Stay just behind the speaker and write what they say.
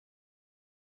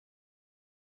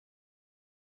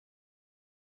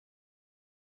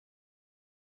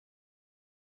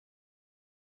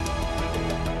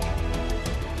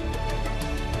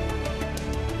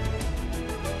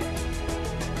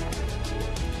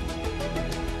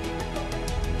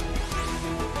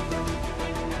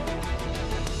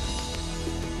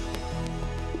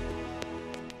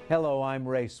Hello, I'm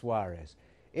Ray Suarez.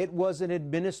 It was an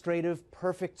administrative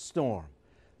perfect storm.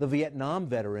 The Vietnam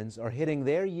veterans are hitting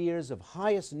their years of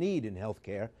highest need in health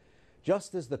care,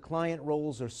 just as the client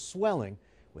rolls are swelling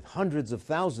with hundreds of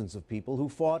thousands of people who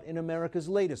fought in America's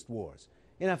latest wars,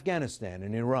 in Afghanistan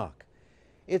and Iraq.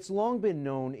 It's long been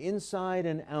known inside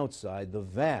and outside the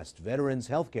vast veterans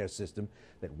healthcare system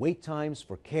that wait times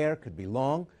for care could be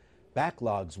long,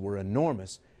 backlogs were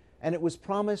enormous, and it was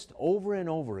promised over and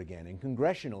over again in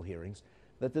congressional hearings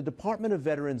that the Department of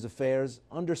Veterans Affairs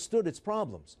understood its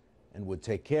problems and would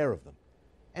take care of them.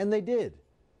 And they did,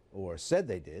 or said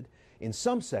they did. In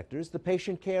some sectors, the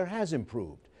patient care has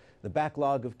improved. The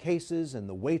backlog of cases and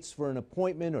the waits for an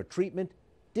appointment or treatment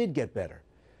did get better,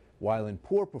 while in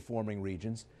poor-performing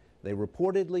regions, they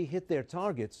reportedly hit their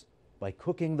targets by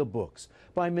cooking the books,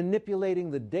 by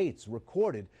manipulating the dates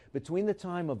recorded between the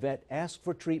time a vet asked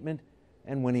for treatment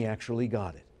and when he actually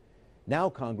got it. Now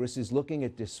Congress is looking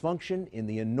at dysfunction in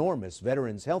the enormous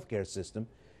veterans healthcare system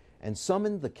and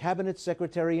summoned the cabinet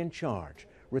secretary in charge,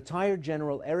 retired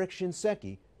General Eric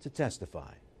Shinseki, to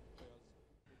testify.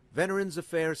 Veterans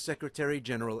Affairs Secretary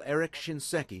General Eric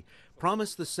Shinseki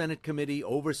promised the Senate committee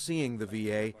overseeing the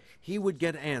VA he would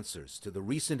get answers to the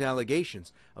recent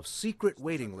allegations of secret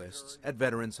waiting lists at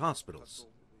veterans hospitals.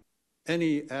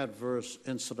 Any adverse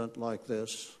incident like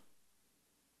this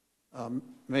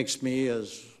makes me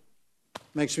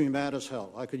mad as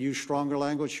hell. I could use stronger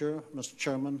language here, Mr.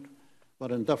 Chairman,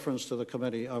 but in deference to the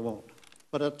committee, I won't.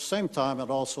 But at the same time, it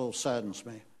also saddens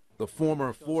me. The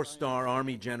former four-star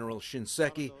Army General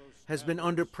Shinseki has been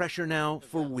under pressure now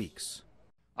for weeks.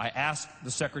 I asked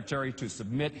the Secretary to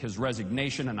submit his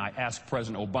resignation, and I asked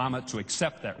President Obama to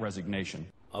accept that resignation.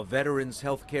 A veterans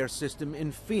health care system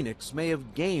in Phoenix may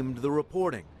have gamed the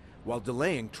reporting while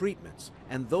delaying treatments,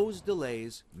 and those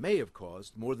delays may have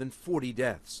caused more than 40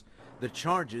 deaths. The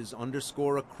charges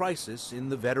underscore a crisis in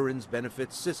the veterans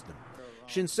benefits system.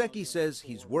 Shinseki says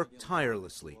he's worked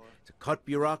tirelessly to cut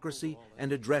bureaucracy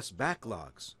and address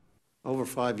backlogs. Over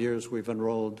 5 years, we've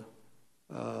enrolled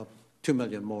 2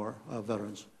 million more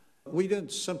veterans. We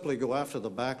didn't simply go after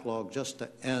the backlog just to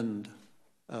end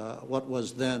what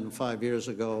was then, 5 years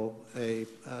ago, a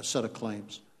set of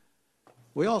claims.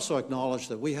 We also acknowledged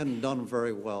that we hadn't done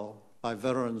very well by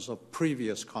veterans of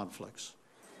previous conflicts.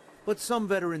 But some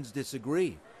veterans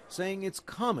disagree, saying it's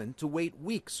common to wait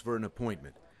weeks for an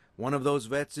appointment. One of those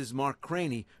vets is Mark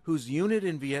Craney, whose unit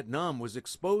in Vietnam was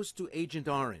exposed to Agent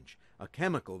Orange, a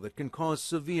chemical that can cause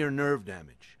severe nerve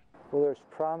damage. Well, there's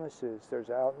promises, there's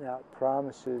out-and-out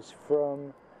promises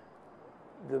from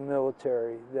the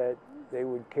military that they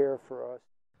would care for us.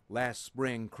 Last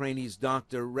spring, Craney's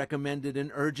doctor recommended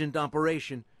an urgent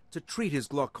operation to treat his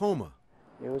glaucoma.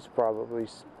 It was probably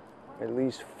at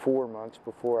least 4 months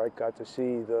before I got to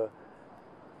see the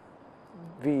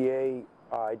VA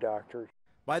eye doctor.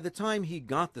 By the time he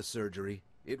got the surgery,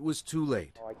 it was too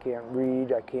late. I can't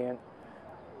read, I can't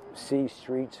see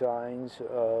street signs.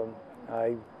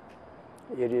 I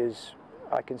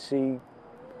can see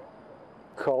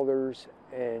colors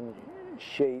and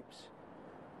shapes.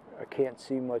 I can't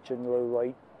see much in low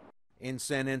light. In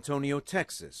San Antonio,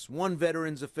 Texas, one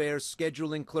Veterans Affairs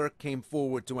scheduling clerk came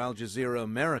forward to Al-Jazeera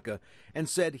America and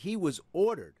said he was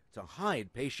ordered to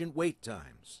hide patient wait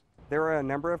times. There are a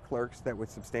number of clerks that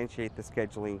would substantiate the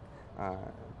scheduling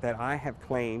that I have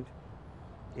claimed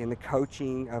in the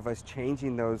coaching of us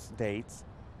changing those dates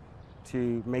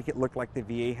to make it look like the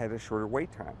VA had a shorter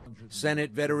wait time. Senate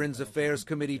Veterans Affairs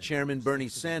Committee Chairman Bernie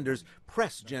Sanders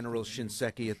pressed General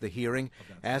Shinseki at the hearing,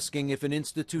 asking if an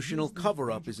institutional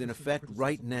cover-up is in effect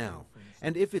right now,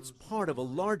 and if it's part of a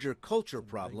larger culture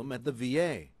problem at the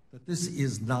VA. That this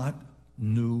is not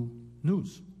new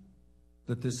news.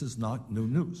 That this is not new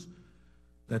news.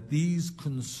 That these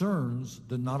concerns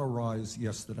did not arise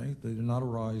yesterday, they did not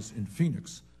arise in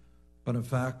Phoenix, but in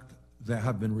fact there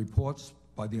have been reports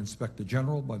by the Inspector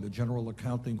General, by the General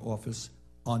Accounting Office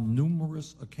on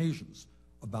numerous occasions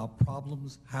about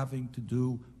problems having to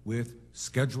do with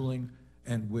scheduling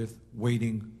and with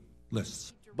waiting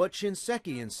lists. But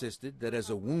Shinseki insisted that as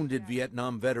a wounded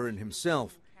Vietnam veteran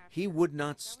himself, he would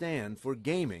not stand for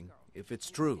gaming if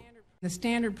it's true. The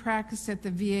standard practice at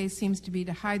the VA seems to be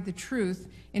to hide the truth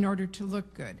in order to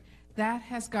look good. That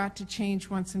has got to change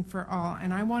once and for all,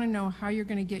 and I want to know how you're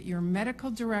going to get your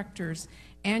medical directors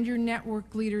and your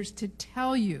network leaders to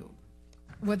tell you,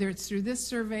 whether it's through this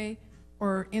survey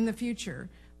or in the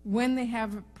future, when they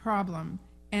have a problem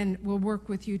and will work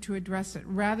with you to address it,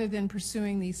 rather than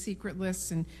pursuing these secret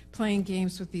lists and playing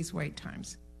games with these wait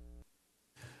times.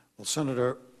 Well,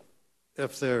 Senator,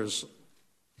 if there's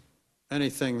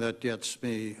anything that gets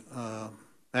me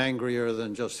angrier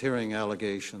than just hearing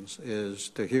allegations is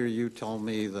to hear you tell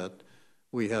me that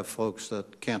we have folks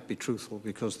that can't be truthful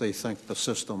because they think the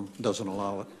system doesn't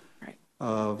allow it.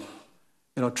 Right.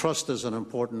 You know, trust is an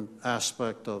important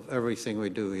aspect of everything we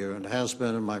do here, and has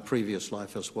been in my previous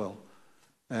life as well.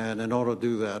 And in order to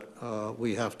do that,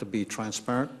 we have to be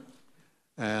transparent,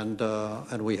 and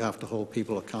we have to hold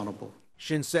people accountable.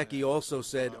 Shinseki also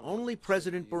said only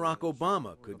President Barack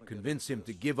Obama could convince him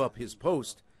to give up his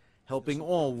post, helping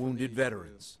all wounded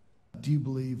veterans. Do you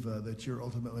believe that you're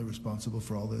ultimately responsible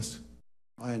for all this?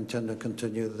 I intend to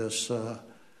continue this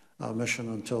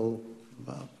mission until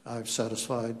I've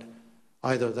satisfied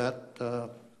either that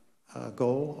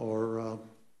goal or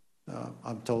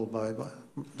I'm told by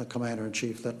the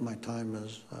Commander-in-Chief that my time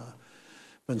has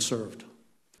been served.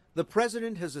 The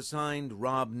president has assigned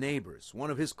Rob Neighbors, one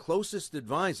of his closest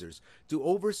advisors, to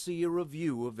oversee a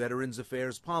review of Veterans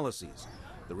Affairs policies.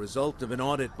 The result of an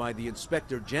audit by the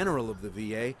Inspector General of the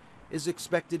VA is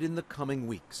expected in the coming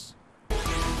weeks.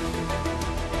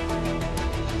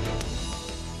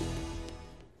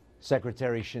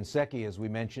 Secretary Shinseki, as we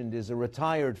mentioned, is a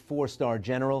retired four-star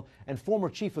general and former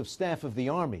chief of staff of the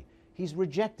Army. He's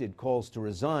rejected calls to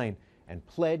resign and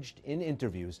pledged in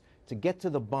interviews to get to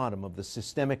the bottom of the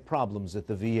systemic problems at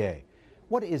the VA.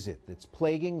 What is it that's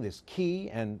plaguing this key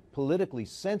and politically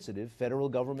sensitive federal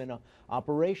government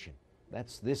operation?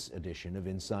 That's this edition of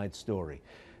Inside Story.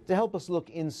 To help us look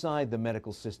inside the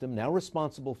medical system, now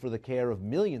responsible for the care of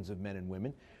millions of men and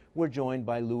women, we're joined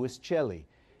by Louis Celli,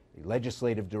 the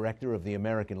legislative director of the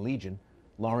American Legion,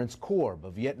 Lawrence Korb,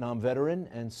 a Vietnam veteran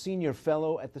and senior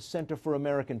fellow at the Center for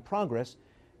American Progress,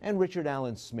 and Richard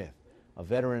Allen Smith, a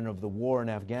veteran of the war in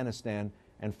Afghanistan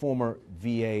and former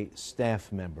VA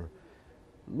staff member.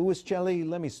 Louis Celli,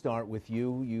 let me start with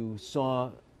you. You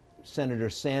saw Senator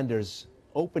Sanders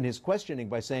open his questioning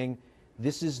by saying,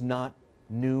 this is not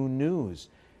new news.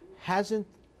 Hasn't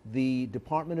the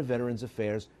Department of Veterans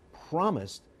Affairs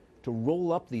promised to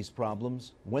roll up these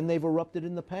problems when they've erupted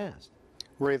in the past?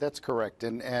 Ray, that's correct.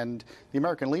 And the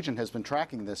American Legion has been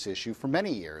tracking this issue for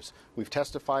many years. We've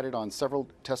testified about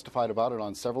it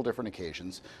on several different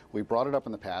occasions. We brought it up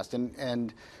in the past.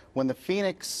 And when the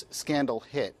Phoenix scandal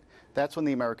hit, that's when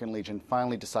the American Legion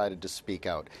finally decided to speak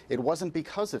out. It wasn't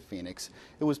because of Phoenix.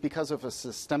 It was because of a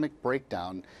systemic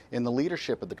breakdown in the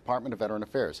leadership of the Department of Veteran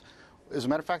Affairs. As a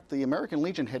matter of fact, the American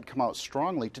Legion had come out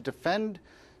strongly to defend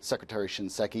Secretary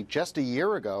Shinseki just a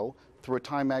year ago through a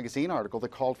Time magazine article that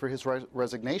called for his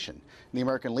resignation. And the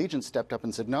American Legion stepped up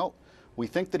and said, no, we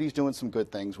think that he's doing some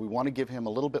good things. We want to give him a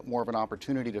little bit more of an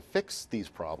opportunity to fix these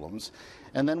problems.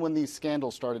 And then when these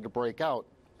scandals started to break out,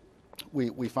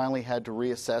 we finally had to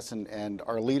reassess, and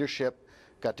our leadership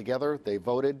got together, they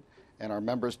voted, and our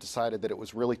members decided that it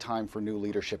was really time for new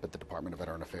leadership at the Department of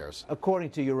Veteran Affairs.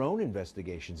 According to your own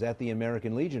investigations at the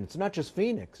American Legion, it's not just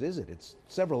Phoenix, is it? It's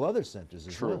several other centers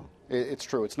as well. It's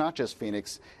true. It's not just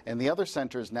Phoenix. And the other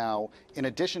centers now, in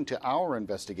addition to our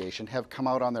investigation, have come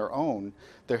out on their own.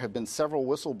 There have been several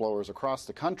whistleblowers across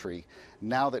the country.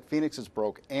 Now that Phoenix is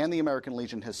broke and the American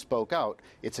Legion has spoke out,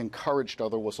 it's encouraged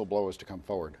other whistleblowers to come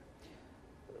forward.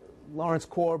 Lawrence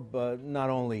Korb, not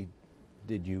only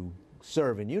did you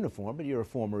serve in uniform, but you're a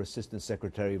former Assistant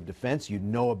Secretary of Defense. You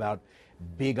know about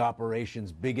big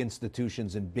operations, big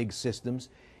institutions, and big systems.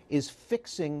 Is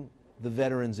fixing the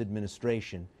Veterans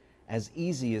Administration as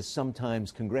easy as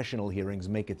sometimes congressional hearings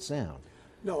make it sound?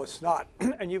 No, it's not.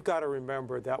 And you've got to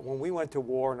remember that when we went to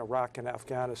war in Iraq and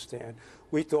Afghanistan,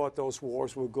 we thought those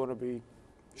wars were going to be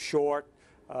short.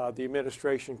 The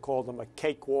administration called them a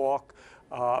cakewalk.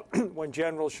 When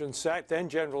General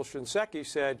Shinseki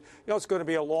said, you know, it's going to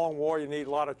be a long war, you need a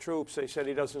lot of troops, they said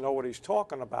he doesn't know what he's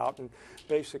talking about and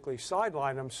basically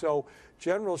sidelined him. So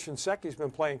General Shinseki's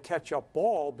been playing catch-up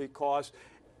ball because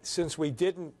since we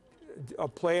didn't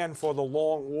plan for the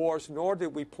long wars, nor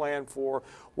did we plan for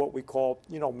what we call,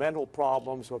 you know, mental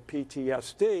problems or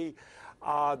PTSD,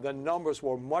 the numbers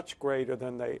were much greater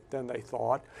than they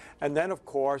thought. And then, of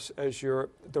course, as the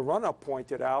run-up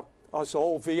pointed out, us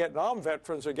old Vietnam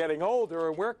veterans are getting older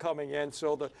and we're coming in,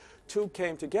 so the two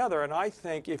came together. And I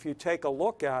think if you take a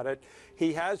look at it,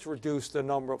 he has reduced the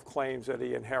number of claims that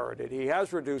he inherited. He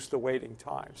has reduced the waiting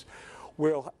times.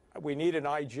 We need an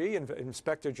IG,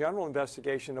 Inspector General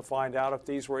investigation, to find out if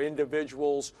these were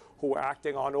individuals who were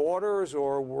acting on orders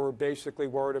or were basically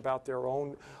worried about their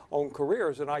own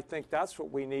careers. And I think that's what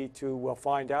we need to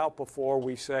find out before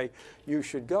we say you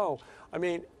should go. I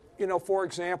mean, you know, for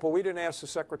example, we didn't ask the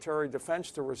Secretary of Defense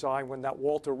to resign when that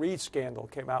Walter Reed scandal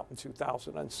came out in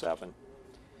 2007.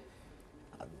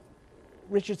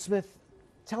 Richard Smith,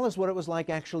 Tell us what it was like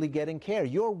actually getting care.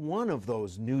 You're one of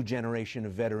those new generation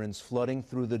of veterans flooding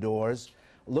through the doors,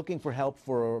 looking for help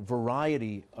for a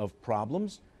variety of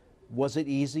problems. Was it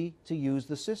easy to use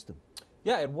the system?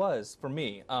 Yeah, it was for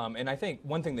me. And I think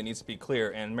one thing that needs to be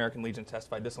clear, and American Legion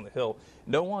testified this on the Hill,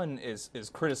 no one is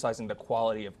criticizing the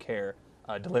quality of care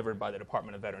delivered by the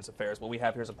Department of Veterans Affairs. What we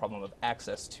have here is a problem of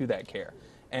access to that care.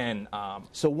 And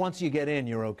so once you get in,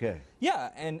 you're okay. Yeah,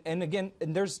 and again,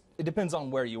 it depends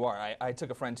on where you are. I took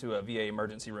a friend to a VA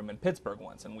emergency room in Pittsburgh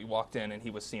once, and we walked in, and he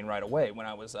was seen right away. When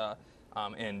I was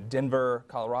in Denver,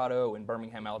 Colorado, and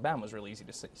Birmingham, Alabama, it was really easy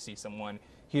to see someone.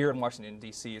 Here in Washington,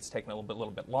 D.C., it's taken a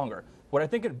little bit longer. What I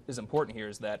think is important here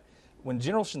is that when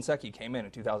General Shinseki came in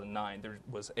 2009, there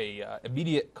was a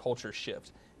immediate culture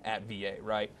shift at VA,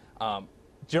 right?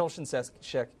 General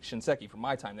Shinseki, from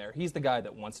my time there, he's the guy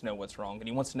that wants to know what's wrong, and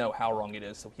he wants to know how wrong it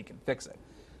is so he can fix it.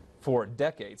 For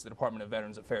decades, the Department of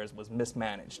Veterans Affairs was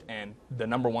mismanaged, and the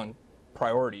number one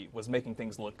priority was making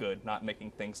things look good, not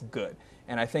making things good.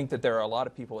 And I think that there are a lot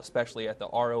of people, especially at the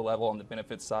RO level, on the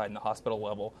benefits side, and the hospital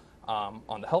level,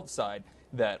 on the health side,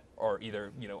 that are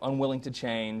either unwilling to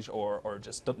change or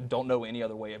just don't know any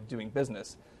other way of doing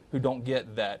business, who don't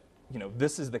get that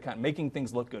this is the kind, making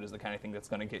things look good is the kind of thing that's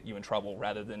going to get you in trouble,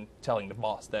 rather than telling the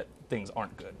boss that things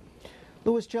aren't good.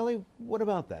 Louis Celli, what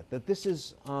about that? That this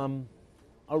is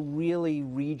a really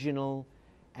regional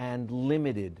and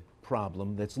limited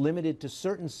problem that's limited to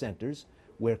certain centers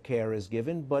where care is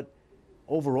given, but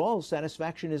overall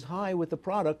satisfaction is high with the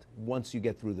product once you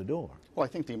get through the door. Well, I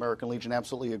think the American Legion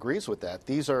absolutely agrees with that.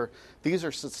 These are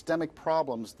systemic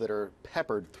problems that are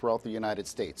peppered throughout the United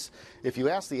States. If you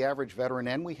ask the average veteran,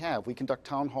 and we conduct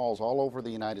town halls all over the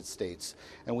United States,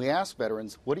 and we ask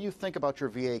veterans, what do you think about your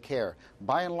VA care?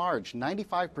 By and large,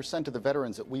 95% of the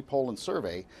veterans that we poll and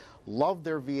survey love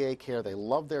their VA care, they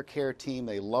love their care team,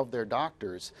 they love their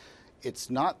doctors. It's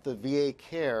not the VA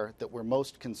care that we're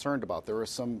most concerned about. There are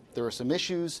some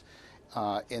issues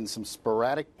in some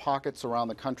sporadic pockets around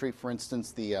the country. For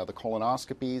instance, the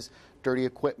colonoscopies, dirty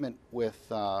equipment with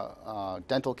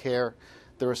dental care.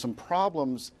 There are some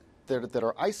problems that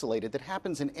are isolated that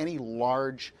happens in any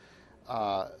large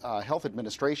health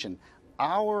administration.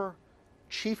 Our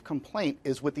chief complaint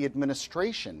is with the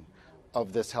administration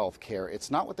of this health care. It's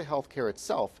not with the health care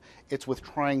itself. It's with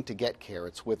trying to get care.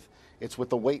 It's with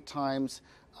the wait times.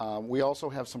 We also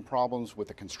have some problems with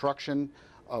the construction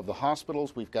of the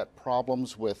hospitals. We've got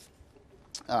problems with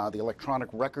the electronic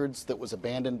records that was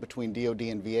abandoned between DOD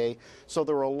and VA. So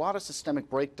there are a lot of systemic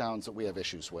breakdowns that we have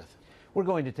issues with. We're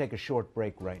going to take a short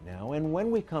break right now, and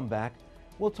when we come back,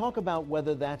 we'll talk about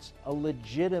whether that's a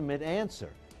legitimate answer,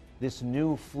 this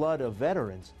new flood of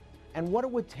veterans, and what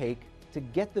it would take to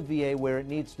get the VA where it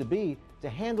needs to be to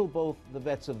handle both the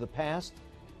vets of the past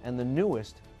and the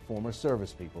newest former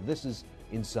service people. This is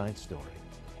Inside Story.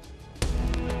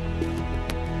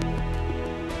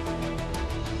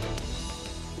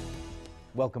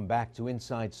 Welcome back to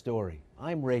Inside Story.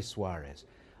 I'm Ray Suarez.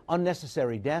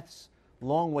 Unnecessary deaths,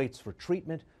 long waits for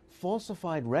treatment,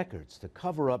 falsified records to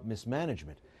cover up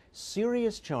mismanagement.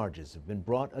 Serious charges have been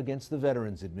brought against the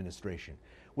Veterans Administration.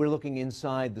 We're looking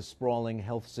inside the sprawling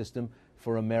health system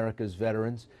for America's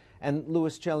veterans. And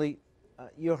Louis Celli,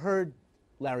 you heard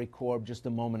Larry Korb just a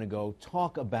moment ago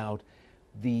talk about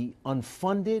the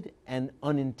unfunded and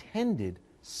unintended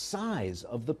size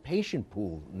of the patient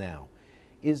pool now.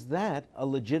 Is that a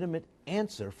legitimate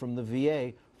answer from the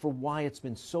VA for why it's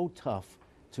been so tough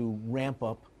to ramp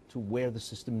up to where the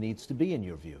system needs to be, in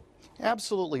your view?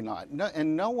 Absolutely not. No,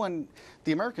 and no one,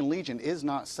 the American Legion is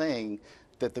not saying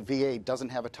that the VA doesn't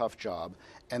have a tough job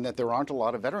and that there aren't a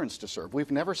lot of veterans to serve. We've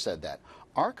never said that.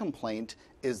 Our complaint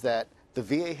is that the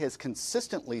VA has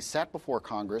consistently sat before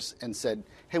Congress and said,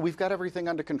 hey, we've got everything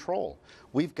under control.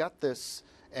 We've got this,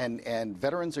 and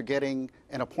veterans are getting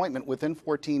an appointment within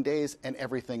 14 days and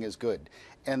everything is good.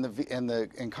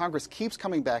 And Congress keeps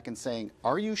coming back and saying,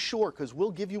 are you sure? Because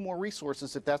we'll give you more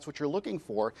resources if that's what you're looking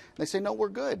for. And they say, no, we're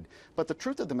good. But the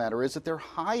truth of the matter is that they're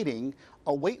hiding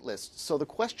a wait list. So the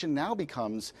question now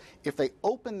becomes, if they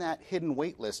open that hidden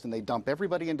wait list and they dump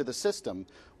everybody into the system,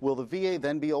 will the VA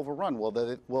then be overrun?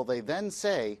 Will they then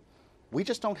say, we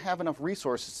just don't have enough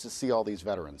resources to see all these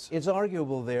veterans? It's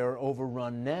arguable they're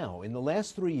overrun now. In the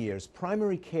last 3 years,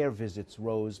 primary care visits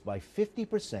rose by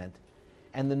 50%,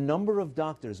 and the number of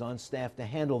doctors on staff to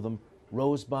handle them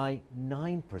rose by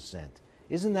 9%.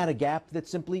 Isn't that a gap that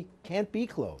simply can't be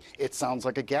closed? It sounds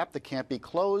like a gap that can't be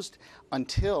closed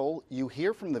until you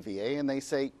hear from the VA and they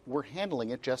say, we're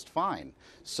handling it just fine.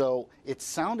 So it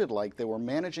sounded like they were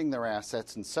managing their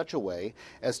assets in such a way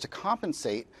as to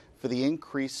compensate for the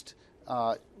increased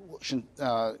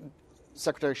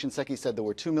Secretary Shinseki said there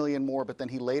were 2 million more, but then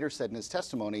he later said in his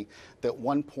testimony that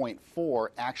 1.4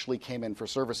 actually came in for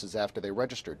services after they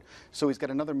registered. So he's got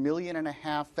another 1.5 million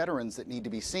veterans that need to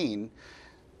be seen.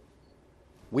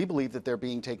 We believe that they're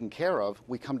being taken care of.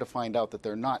 We come to find out that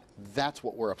they're not. That's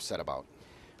what we're upset about.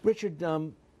 Richard,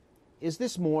 is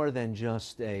this more than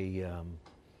just a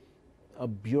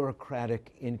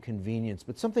bureaucratic inconvenience,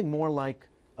 but something more like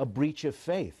a breach of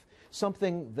faith,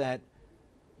 something that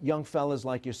young fellas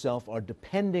like yourself are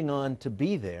depending on to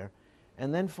be there,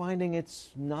 and then finding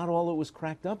it's not all it was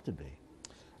cracked up to be?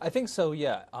 I think so,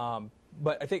 yeah.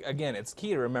 But I think, again, it's key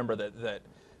to remember that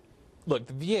look,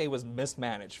 the VA was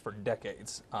mismanaged for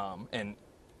decades, and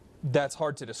that's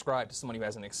hard to describe to someone who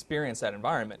hasn't experienced that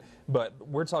environment. But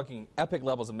we're talking epic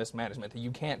levels of mismanagement that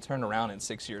you can't turn around in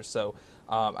 6 years. So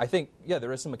I think, yeah,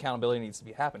 there is some accountability that needs to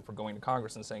be happened for going to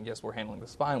Congress and saying, yes, we're handling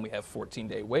this fine. We have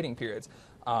 14-day waiting periods.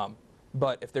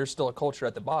 But if there's still a culture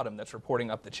at the bottom that's reporting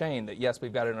up the chain that, yes,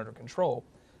 we've got it under control,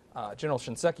 General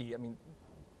Shinseki, I mean,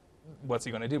 what's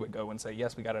he going to do but go and say,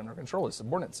 yes, we got it under control? His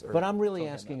subordinates. But I'm really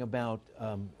asking about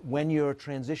when you're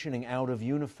transitioning out of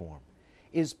uniform.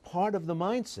 Is part of the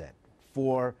mindset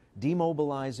for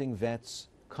demobilizing vets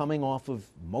coming off of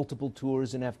multiple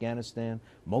tours in Afghanistan,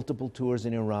 multiple tours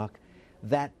in Iraq,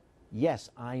 that, yes,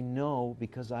 I know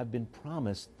because I've been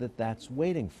promised that that's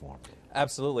waiting for me?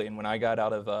 Absolutely. And when I got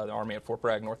out of the Army at Fort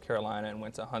Bragg, North Carolina, and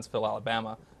went to Huntsville,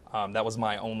 Alabama, that was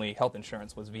my only health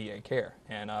insurance was VA care.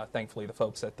 And thankfully, the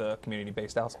folks at the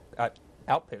community-based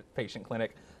outpatient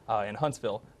clinic in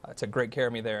Huntsville took great care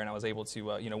of me there, and I was able to,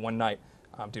 one night,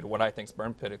 due to what I think is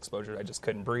burn pit exposure, I just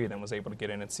couldn't breathe and was able to get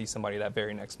in and see somebody that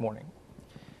very next morning.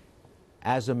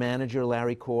 As a manager,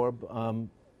 Larry Korb,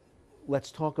 let's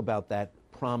talk about that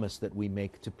promise that we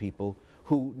make to people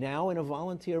who now in a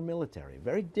volunteer military,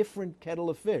 very different kettle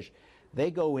of fish.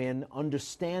 They go in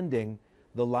understanding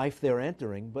the life they're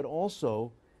entering, but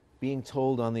also being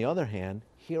told, on the other hand,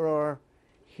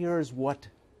 here's what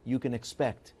you can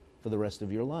expect for the rest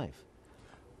of your life.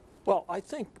 Well, I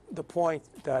think the point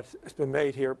that has been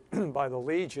made here by the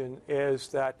Legion is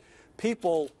that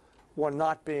people were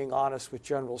not being honest with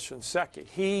General Shinseki.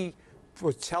 He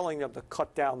was telling them to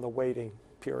cut down the waiting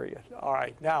period. All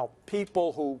right, now,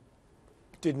 people who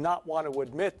did not want to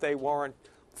admit they weren't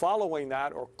following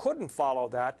that or couldn't follow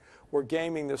that were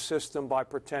gaming the system by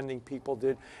pretending people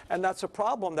did. And that's a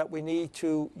problem that we need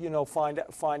to,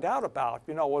 find out about,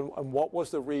 and what was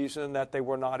the reason that they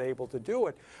were not able to do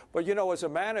it. But, as a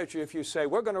manager, if you say,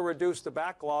 we're going to reduce the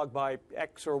backlog by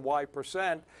X or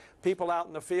Y%, people out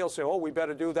in the field say, oh, we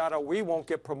better do that, or we won't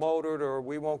get promoted, or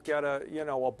we won't get a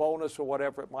bonus or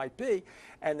whatever it might be.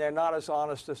 And they're not as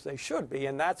honest as they should be.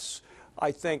 And that's,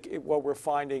 I think, what we're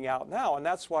finding out now. And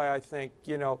that's why I think,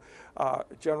 General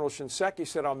Shinseki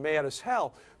said, I'm mad as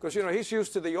hell. Because, he's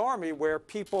used to the Army where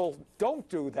people don't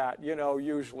do that,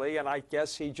 usually. And I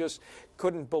guess he just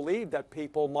couldn't believe that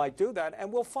people might do that.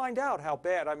 And we'll find out how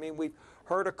bad. I mean, we've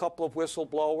heard a couple of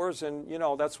whistleblowers, and,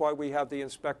 that's why we have the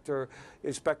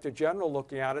Inspector General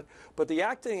looking at it. But the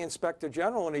acting Inspector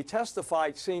General, when he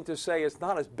testified, seemed to say it's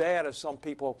not as bad as some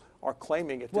people are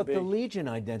claiming it to be. The Legion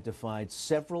identified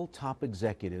several top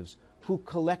executives who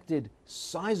collected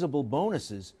sizable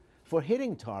bonuses for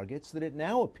hitting targets that it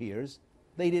now appears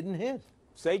they didn't hit.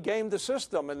 They gamed the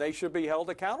system, and they should be held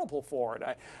accountable for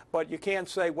it. But you can't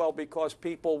say, well, because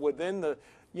people within the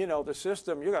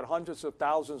system, you got hundreds of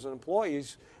thousands of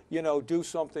employees, do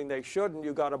something they shouldn't.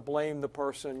 You got to blame the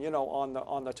person,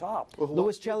 on the top. Well,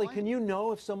 Louis Celli, can you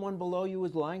know if someone below you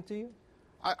is lying to you?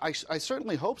 I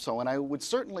certainly hope so, and I would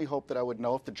certainly hope that I would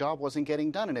know if the job wasn't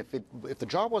getting done. And if the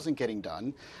job wasn't getting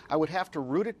done, I would have to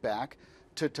root it back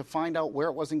to find out where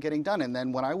it wasn't getting done. And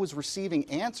then when I was receiving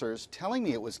answers telling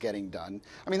me it was getting done,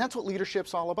 I mean, that's what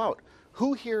leadership's all about.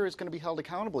 Who here is going to be held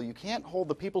accountable? You can't hold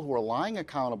the people who are lying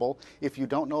accountable if you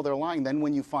don't know they're lying. Then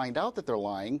when you find out that they're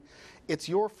lying, it's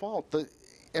your fault.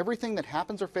 Everything that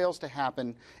happens or fails to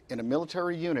happen in a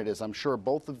military unit, as I'm sure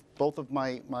both of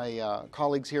my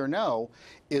colleagues here know,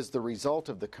 is the result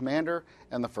of the commander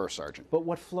and the first sergeant. But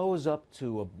what flows up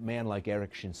to a man like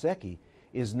Eric Shinseki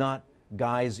is not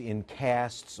guys in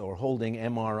casts or holding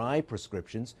MRI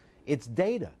prescriptions. It's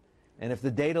data. And if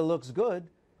the data looks good,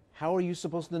 how are you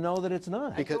supposed to know that it's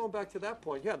not? Because going back to that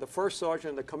point, yeah, the first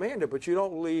sergeant and the commander, but you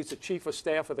don't leave the chief of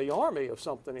staff of the Army if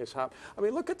something has happened. I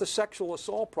mean, look at the sexual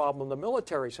assault problem the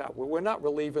military's have. We're not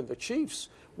relieving the chiefs.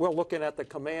 We're looking at the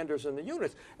commanders and the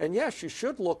units. And yes, you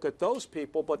should look at those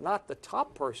people, but not the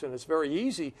top person. It's very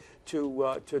easy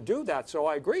to do that. So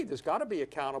I agree. There's got to be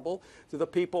accountable to the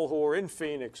people who are in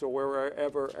Phoenix or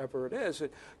wherever it is. And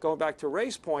going back to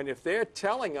Ray's point, if they're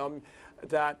telling them,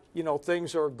 that, you know,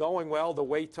 things are going well, the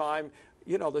wait time,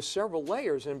 you know, there's several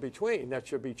layers in between that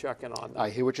should be checking on them.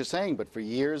 I hear what you're saying, but for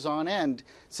years on end,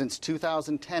 since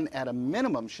 2010, at a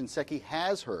minimum, Shinseki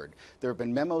has heard. There have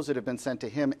been memos that have been sent to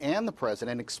him and the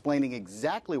president explaining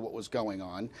exactly what was going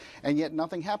on, and yet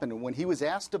nothing happened. And when he was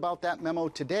asked about that memo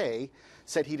today,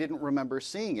 said he didn't remember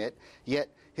seeing it, yet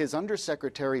his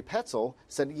undersecretary Petzel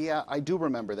said, yeah, I do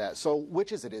remember that. So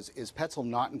which is it? Is Petzel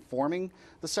not informing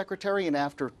the secretary? And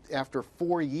after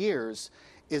 4 years,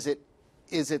 is it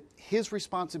his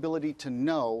responsibility to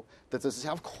know that this is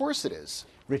how? Of course it is.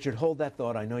 Richard, hold that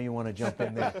thought. I know you want to jump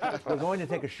in there. We're going to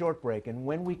take a short break, and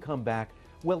when we come back,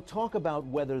 we'll talk about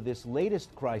whether this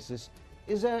latest crisis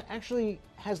is actually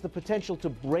has the potential to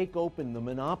break open the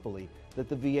monopoly that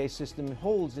the VA system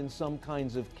holds in some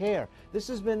kinds of care. This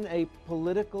has been a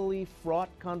politically fraught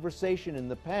conversation in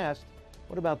the past.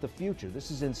 What about the future? This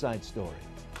is Inside Story.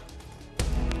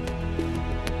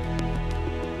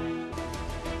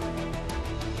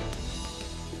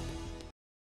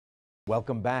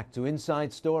 Welcome back to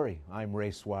Inside Story. I'm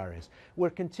Ray Suarez. We're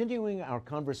continuing our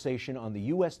conversation on the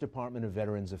U.S. Department of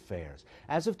Veterans Affairs.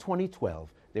 As of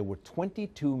 2012, there were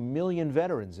 22 million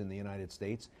veterans in the United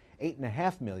States.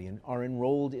 8.5 million are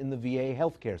enrolled in the VA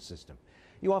healthcare system.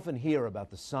 You often hear about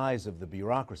the size of the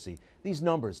bureaucracy. These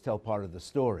numbers tell part of the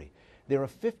story. There are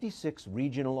 56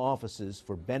 regional offices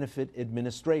for benefit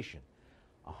administration,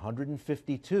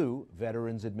 152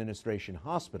 Veterans Administration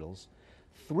hospitals,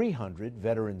 300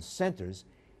 Veterans Centers,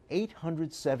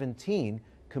 817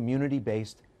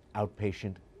 community-based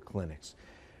outpatient clinics.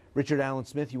 Richard Allen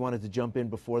Smith, you wanted to jump in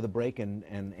before the break and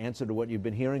answer to what you've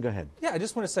been hearing. Go ahead. Yeah, I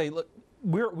just want to say, look,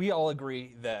 we all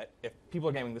agree that if people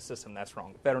are gaming the system, that's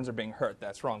wrong. If veterans are being hurt,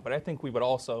 that's wrong. But I think we would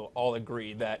also all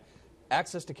agree that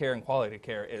access to care and quality of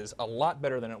care is a lot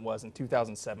better than it was in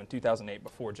 2007, 2008,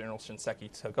 before General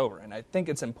Shinseki took over. And I think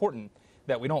it's important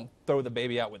that we don't throw the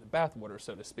baby out with the bathwater,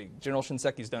 so to speak. General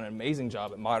Shinseki's done an amazing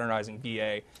job at modernizing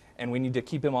VA, and we need to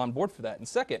keep him on board for that. And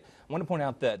second, I want to point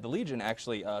out that the Legion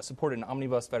actually supported an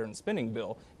omnibus veteran spending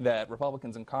bill that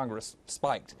Republicans in Congress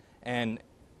spiked. And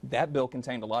that bill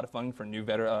contained a lot of funding for new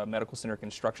medical center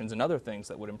constructions and other things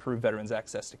that would improve veterans'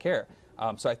 access to care.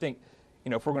 So I think, you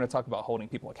know, if we're going to talk about holding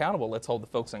people accountable, let's hold the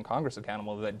folks in Congress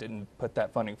accountable that didn't put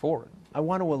that funding forward. I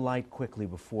want to alight quickly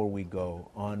before we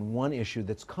go on one issue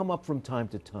that's come up from time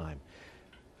to time.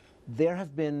 There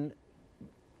have been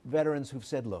veterans who've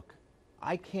said, look,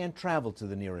 I can't travel to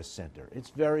the nearest center. It's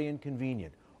very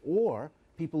inconvenient. Or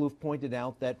people who've pointed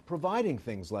out that providing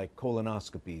things like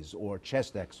colonoscopies or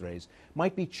chest x-rays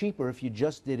might be cheaper if you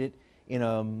just did it in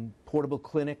a portable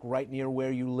clinic right near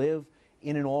where you live,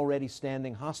 in an already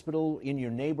standing hospital in your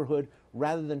neighborhood,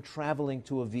 rather than traveling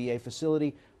to a VA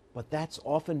facility. But that's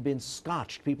often been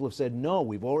scotched. People have said, no,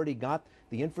 we've already got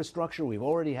the infrastructure, we've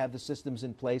already have the systems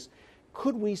in place.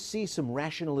 Could we see some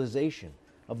rationalization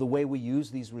of the way we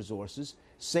use these resources,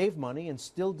 save money, and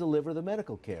still deliver the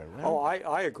medical care? Right? Oh,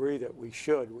 I agree that we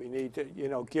should. We need to, you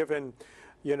know, given,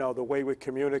 you know, the way we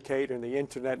communicate and the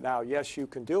internet now, yes, you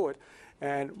can do it.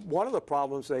 And one of the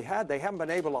problems they haven't been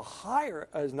able to hire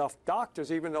enough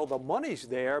doctors, even though the money's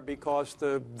there, because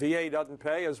the VA doesn't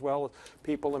pay as well as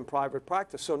people in private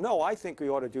practice. So no, I think we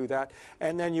ought to do that.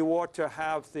 And then you ought to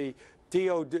have the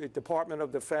DOD, Department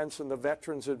of Defense, and the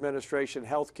Veterans Administration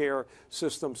healthcare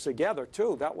systems together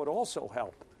too. That would also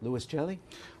help. Louis Celli?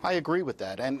 I agree with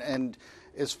that. And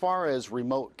as far as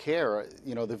remote care,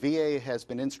 you know, the VA has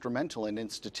been instrumental in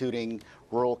instituting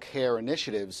rural care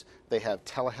initiatives. They have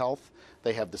telehealth.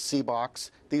 They have the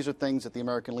C-Box. These are things that the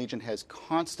American Legion has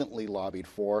constantly lobbied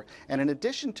for. And in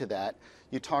addition to that,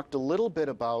 you talked a little bit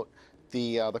about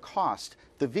the cost.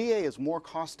 The VA is more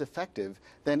cost-effective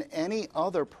than any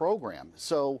other program.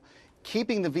 So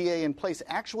keeping the VA in place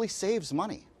actually saves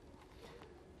money.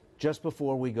 Just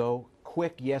before we go,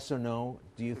 quick yes or no,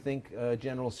 do you think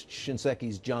General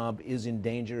Shinseki's job is in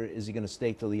danger? Is he going to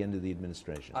stay till the end of the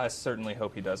administration? I certainly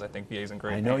hope he does. I think VA's in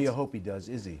great hands. I know you hope he does.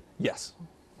 Is he? Yes.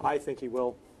 I think he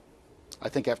will. I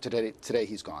think after today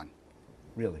he's gone.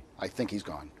 Really? I think he's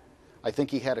gone. I think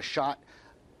he had a shot.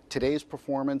 Today's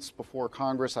performance before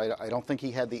Congress, I don't think he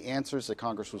had the answers that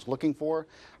Congress was looking for.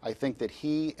 I think that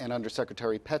he and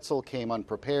Undersecretary Petzel came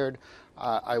unprepared.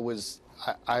 I was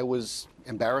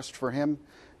embarrassed for him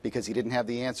because he didn't have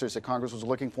the answers that Congress was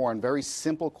looking for on very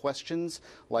simple questions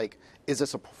like, is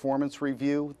this a performance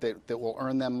review that will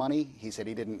earn them money? He said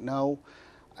he didn't know.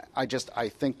 I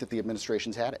think that the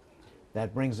administration's had it.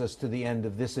 That brings us to the end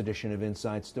of this edition of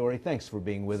Inside Story. Thanks for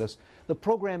being with us. The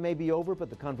program may be over, but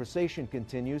the conversation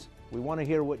continues. We want to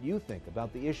hear what you think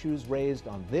about the issues raised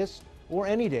on this or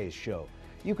any day's show.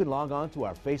 You can log on to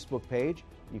our Facebook page.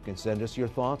 You can send us your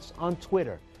thoughts on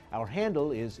Twitter. Our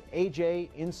handle is AJ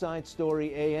Inside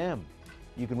Story AM.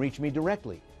 You can reach me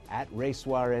directly at Ray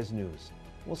Suarez News.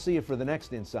 We'll see you for the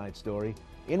next Inside Story.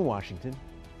 In Washington,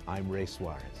 I'm Ray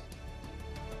Suarez.